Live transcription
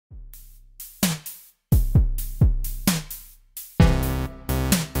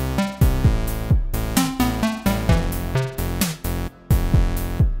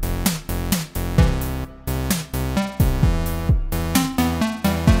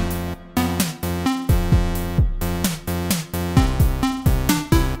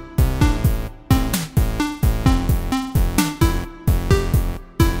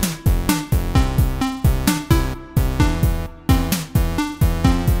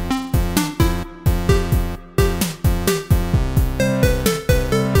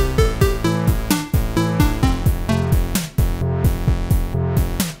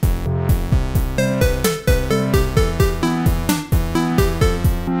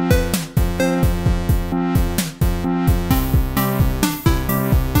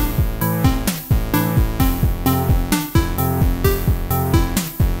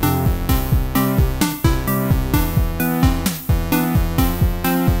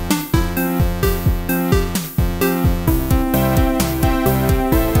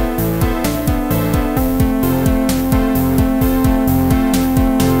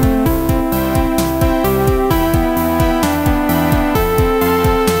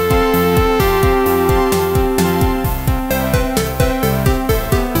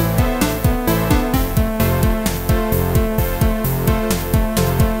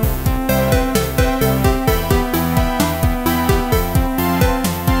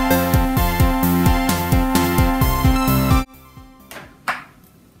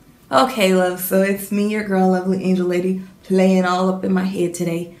Okay, love, so it's me, your girl, Lovely Angel Lady, playing all up in my head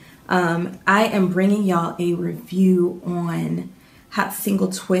today. I am bringing y'all a review on Hot Single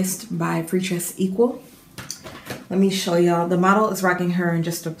Twist by FREETRESS Equal. Let me show y'all. The model is rocking her in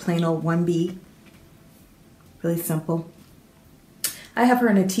just a plain old 1B. Really simple. I have her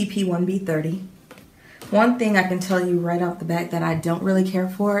in a TP 1B30. One thing I can tell you right off the bat that I don't really care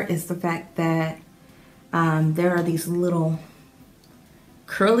for is the fact that there are these little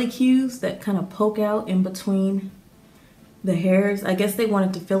curly cues that kind of poke out in between the hairs. I guess they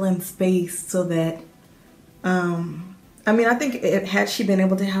wanted to fill in space so that, I mean, I think had she been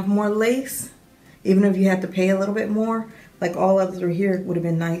able to have more lace, even if you had to pay a little bit more, like all of through here, it would have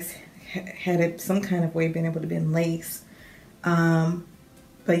been nice had it some kind of way been able to be in lace.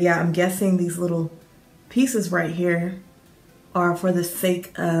 But yeah, I'm guessing these little pieces right here are for the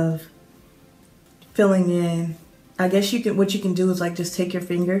sake of filling in. I guess what you can do is like just take your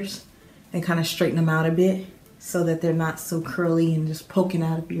fingers and kind of straighten them out a bit so that they're not so curly and just poking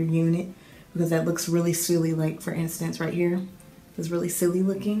out of your unit, because that looks really silly. Like for instance right here is really silly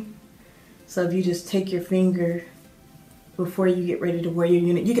looking. So if you just take your finger before you get ready to wear your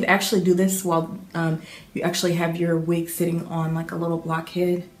unit, you could actually do this while you actually have your wig sitting on like a little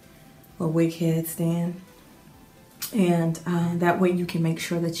blockhead or wig head stand, and that way you can make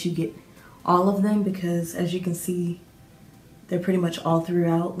sure that you get all of them, because as you can see, they're pretty much all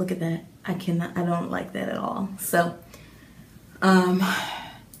throughout. Look at that. I don't like that at all. So as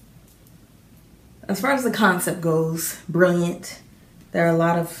far as the concept goes, brilliant. There are a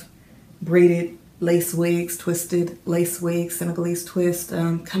lot of braided lace wigs, twisted lace wigs, Senegalese twist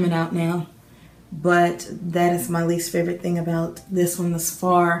coming out now, but that is my least favorite thing about this one thus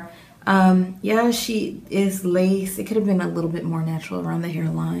far. Yeah, she is lace. It could have been a little bit more natural around the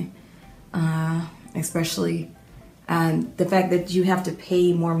hairline. Especially the fact that you have to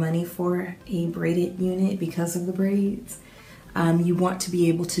pay more money for a braided unit because of the braids. You want to be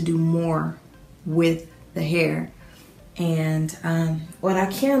able to do more with the hair. And what I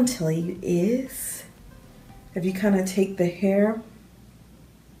can tell you is, if you kind of take the hair,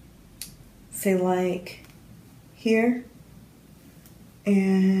 say like here,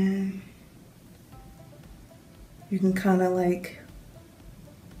 and you can kind of like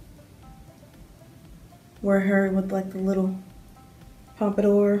wear her with like the little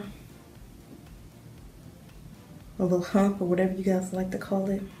pompadour, a little hump, or whatever you guys like to call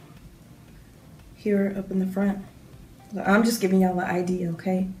it, here up in the front. I'm just giving y'all an idea,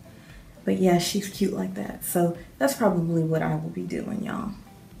 okay? But yeah, she's cute like that. So that's probably what I will be doing, y'all.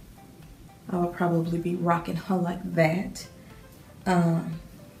 I will probably be rocking her like that. I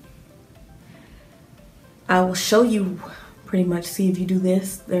will show you pretty much. See, if you do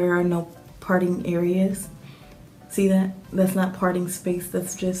this, there are no parting areas. See that? That's not parting space,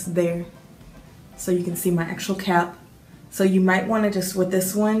 that's just there. So you can see my actual cap. So you might want to just, with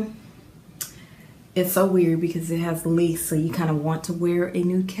this one, it's so weird because it has lace, so you kind of want to wear a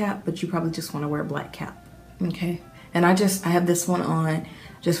nude cap, but you probably just want to wear a black cap, okay? And I have this one on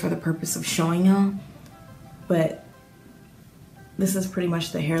just for the purpose of showing y'all, but this is pretty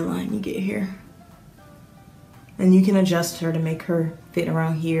much the hairline you get here. And you can adjust her to make her fit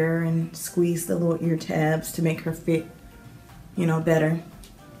around here and squeeze the little ear tabs to make her fit, you know, better.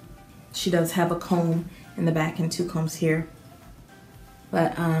 She does have a comb in the back and two combs here.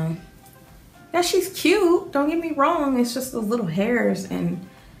 But yeah, she's cute. Don't get me wrong. It's just those little hairs, and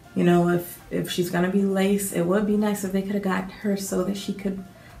you know, if she's gonna be lace, it would be nice if they could have got her so that she could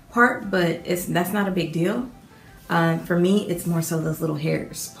part, but that's not a big deal. For me, it's more so those little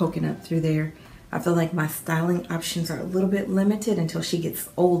hairs poking up through there. I feel like my styling options are a little bit limited until she gets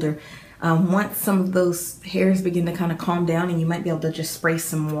older. Once some of those hairs begin to kind of calm down, and you might be able to just spray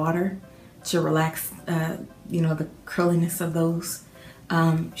some water to relax, you know, the curliness of those.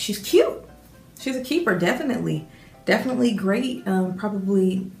 She's cute. She's a keeper, definitely. Definitely great,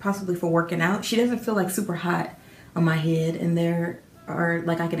 possibly for working out. She doesn't feel like super hot on my head, and there are,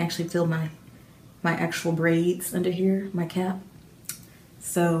 like, I can actually feel my actual braids under here, my cap.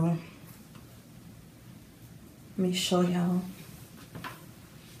 So let me show y'all.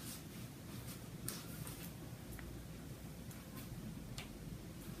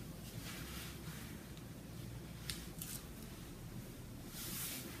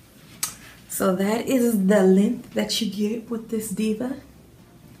 So that is the length that you get with this diva.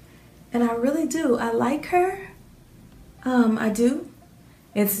 And I really do. I like her. I do.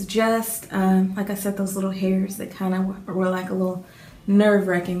 It's just, like I said, those little hairs that kind of were like a little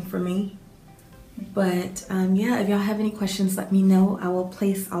nerve-wracking for me. But yeah, if y'all have any questions, let me know. I will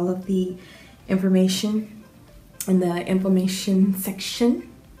place all of the information in the information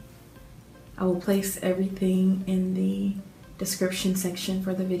section I will place everything in the description section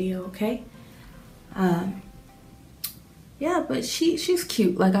for the video, okay? Yeah, but she's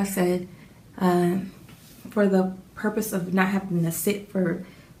cute, like I said. For the purpose of not having to sit for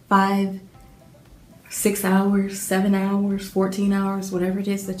 5, 6 hours, 7 hours, 14 hours, whatever it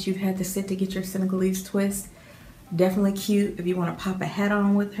is that you've had to sit to get your Senegalese twist. Definitely cute if you want to pop a hat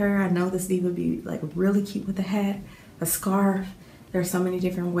on with her. I know this diva would be like really cute with a hat, a scarf. There are so many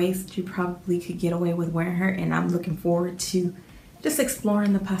different ways that you probably could get away with wearing her, and I'm looking forward to just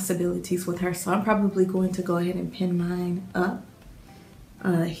exploring the possibilities with her. So I'm probably going to go ahead and pin mine up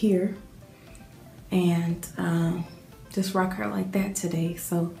here and just rock her like that today.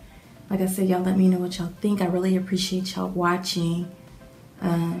 So like I said, y'all let me know what y'all think. I really appreciate y'all watching.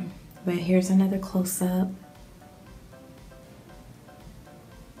 But here's another close-up.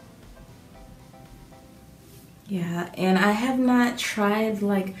 Yeah, and I have not tried,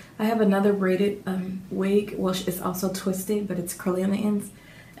 like, I have another braided wig. Well, it's also twisted, but it's curly on the ends,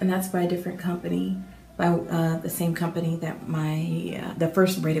 and that's by a different company, by the same company that the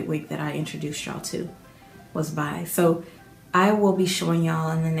first braided wig that I introduced y'all to was by. So I will be showing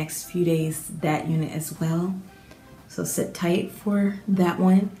y'all in the next few days that unit as well. So sit tight for that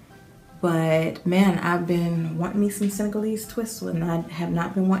one. But man, I've been wanting me some Senegalese twists when I have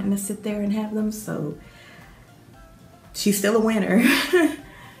not been wanting to sit there and have them. So she's still a winner,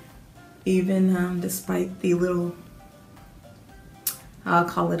 even despite the little, I'll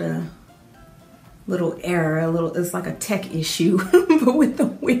call it a little error, it's like a tech issue, but with the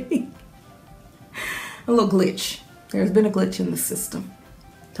wig, a little glitch. There's been a glitch in the system,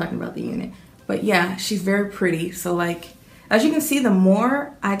 talking about the unit. But yeah, she's very pretty. So like, as you can see, the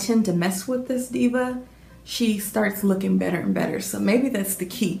more I tend to mess with this diva, she starts looking better and better. So maybe that's the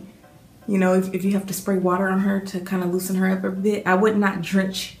key. You know, if you have to spray water on her to kind of loosen her up a bit, I would not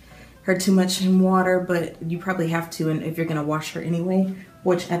drench her too much in water, but you probably have to, and if you're gonna wash her anyway,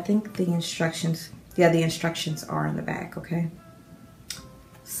 which I think the instructions, yeah, the instructions are in the back, okay?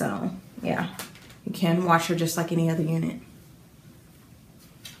 So, yeah, you can wash her just like any other unit.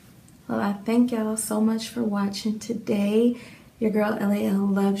 Well, I thank y'all so much for watching today. Your girl LAL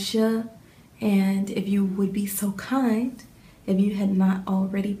loves ya, and if you would be so kind, if you had not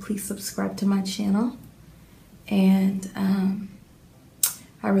already, please subscribe to my channel. And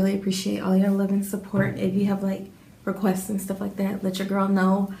I really appreciate all your love and support. If you have like requests and stuff like that, let your girl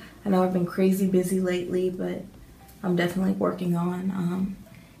know. I know I've been crazy busy lately, but I'm definitely working on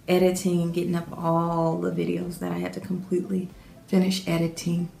editing and getting up all the videos that I had to completely finish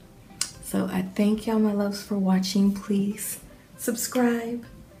editing. So I thank y'all, my loves, for watching. Please subscribe.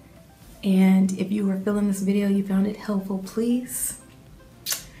 And if you are feeling this video, you found it helpful, please.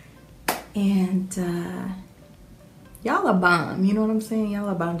 And y'all are bomb, you know what I'm saying? Y'all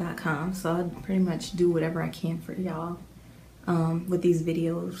are bomb.com. So I pretty much do whatever I can for y'all with these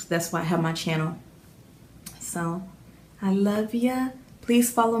videos. That's why I have my channel. So I love ya.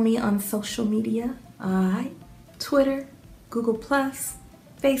 Please follow me on social media. Twitter, Google+,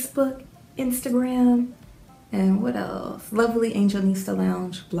 Facebook, Instagram. And what else? Lovely Angel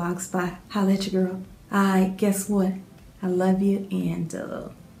Lounge, Blogspot. Holla at your girl. Alright, guess what? I love you, and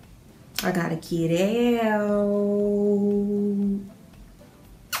I gotta get out.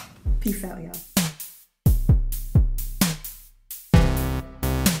 Peace out, y'all.